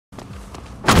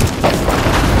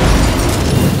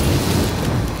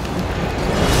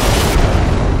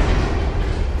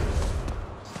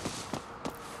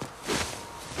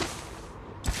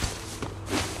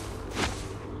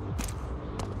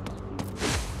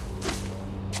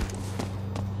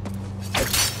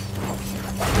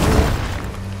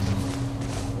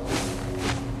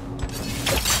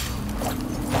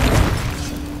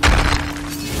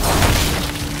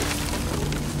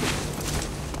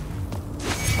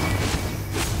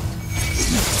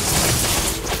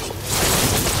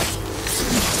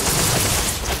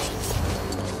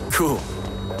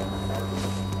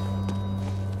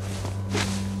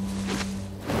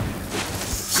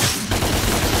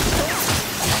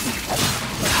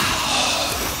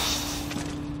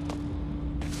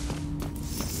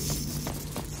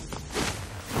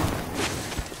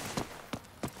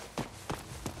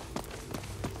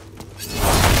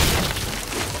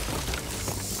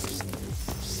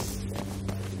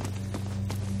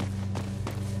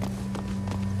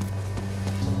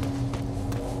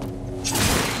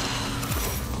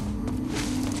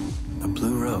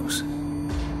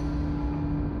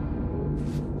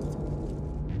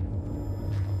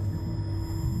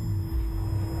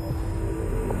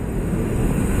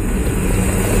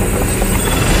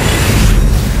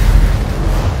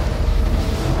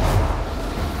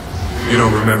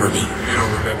remember me. You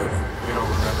don't remember me. You don't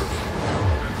remember me.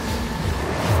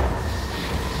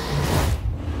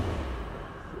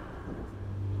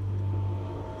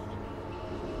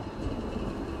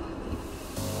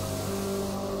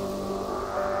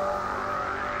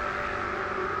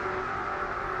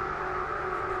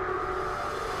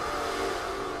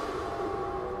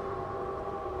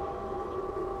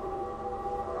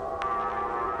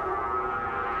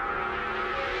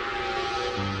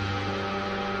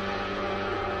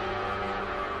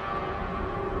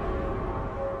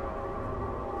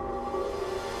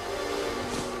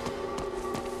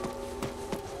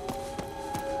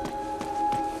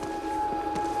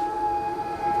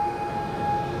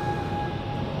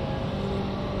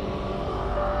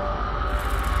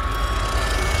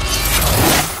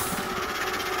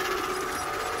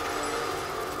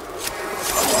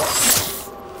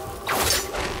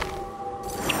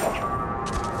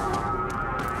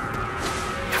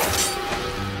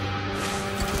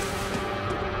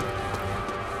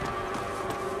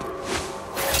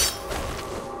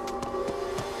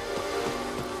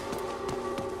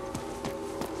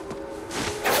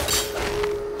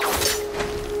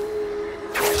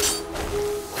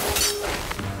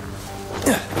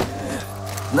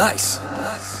 Nice.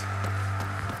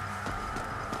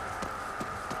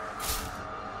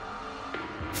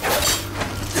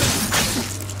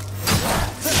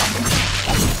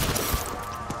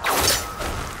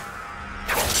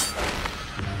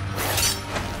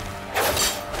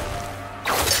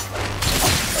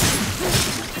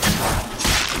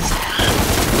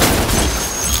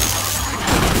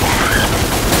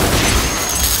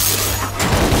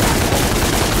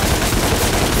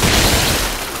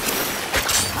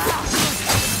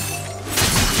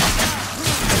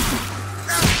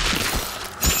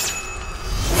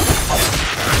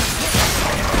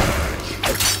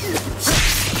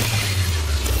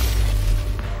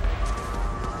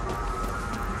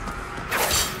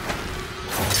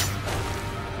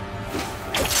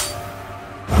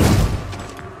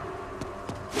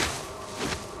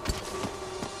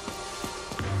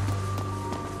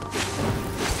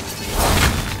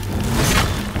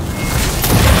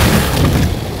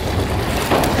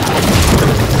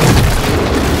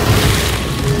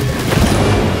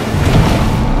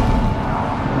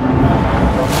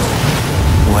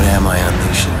 What am I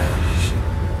unleashing?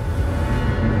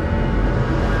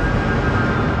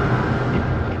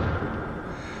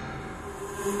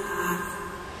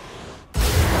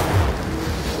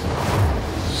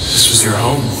 This was your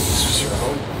home. This was your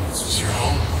home. This was your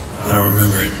home. I don't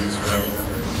remember it. I don't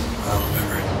remember it. I don't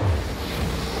remember it.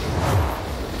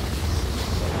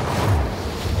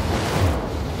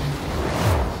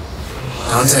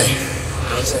 Dante.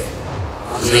 Dante.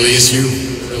 It really is you.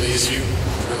 It really is you. It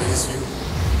really is you.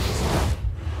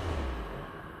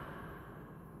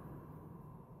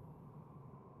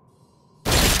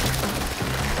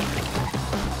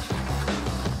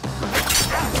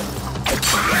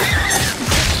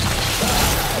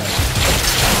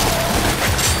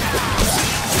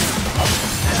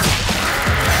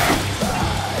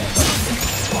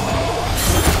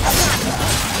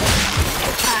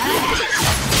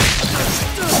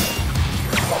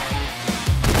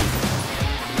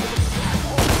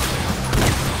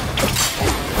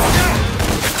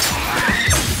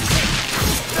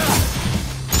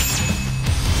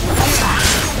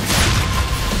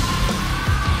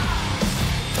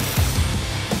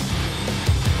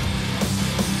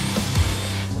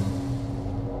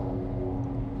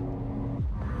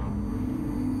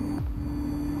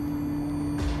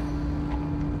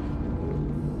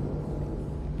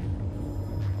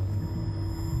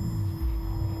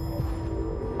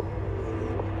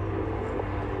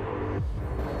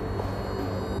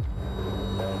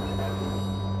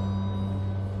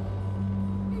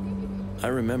 I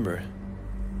remember.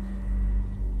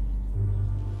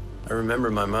 I remember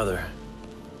my mother.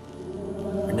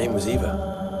 Her name was Eva.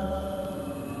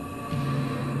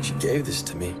 She gave this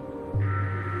to me.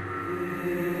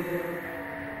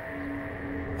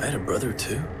 I had a brother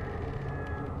too.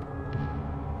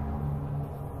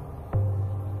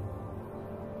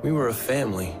 We were a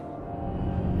family.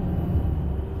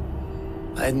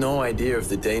 I had no idea of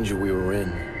the danger we were in.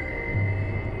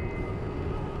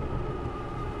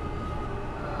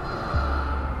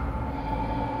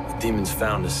 The demons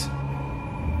found us.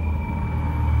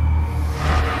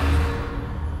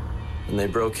 When they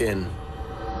broke in,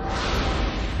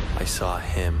 I saw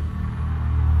him.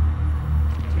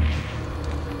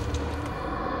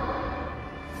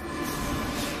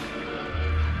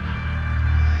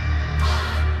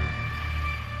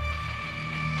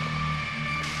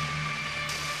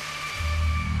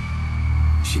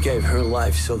 She She gave her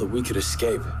life so that we could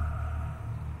escape.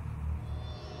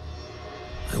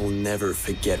 I will never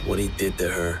forget what he did to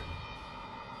her.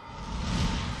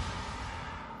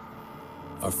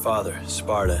 Our father,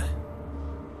 Sparta,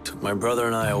 took my brother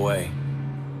and I away.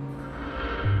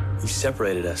 He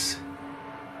separated us,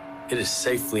 hid us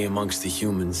safely amongst the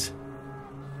humans,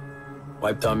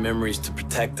 wiped our memories to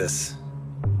protect us.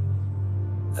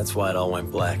 That's why it all went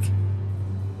black.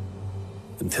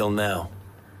 Until now.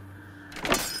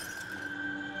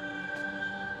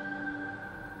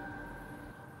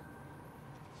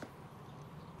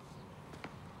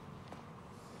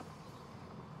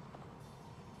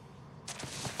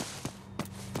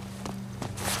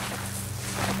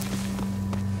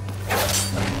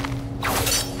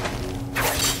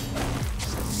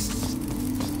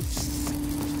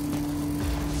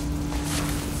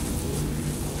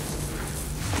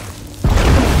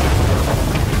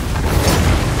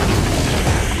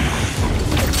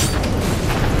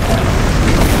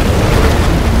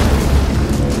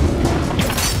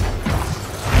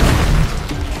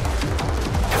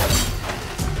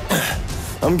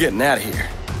 I'm getting out of here.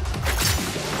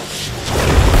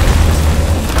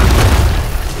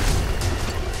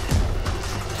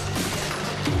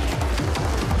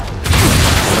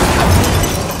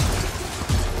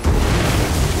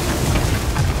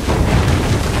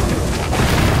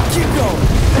 Keep going.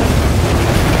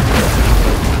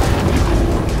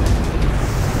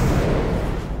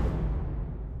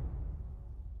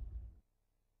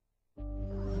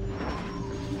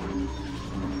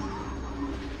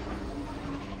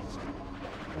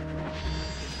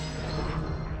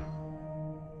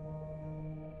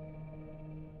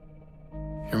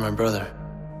 You're my brother.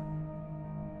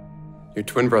 Your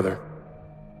twin brother.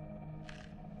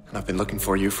 And I've been looking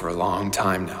for you for a long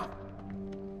time now.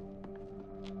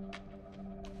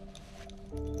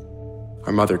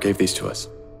 Our mother gave these to us.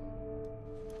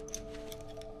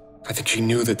 I think she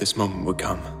knew that this moment would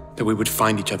come, that we would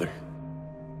find each other.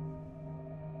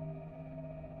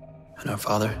 And our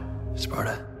father,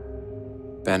 Sparta?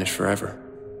 Banished forever.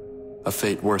 A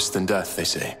fate worse than death, they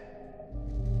say.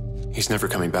 He's never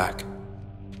coming back.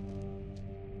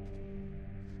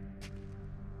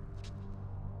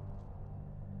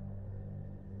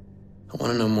 I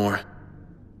want to know more.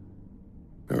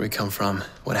 Where we come from,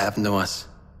 what happened to us.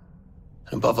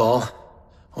 And above all,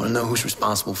 I want to know who's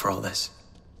responsible for all this.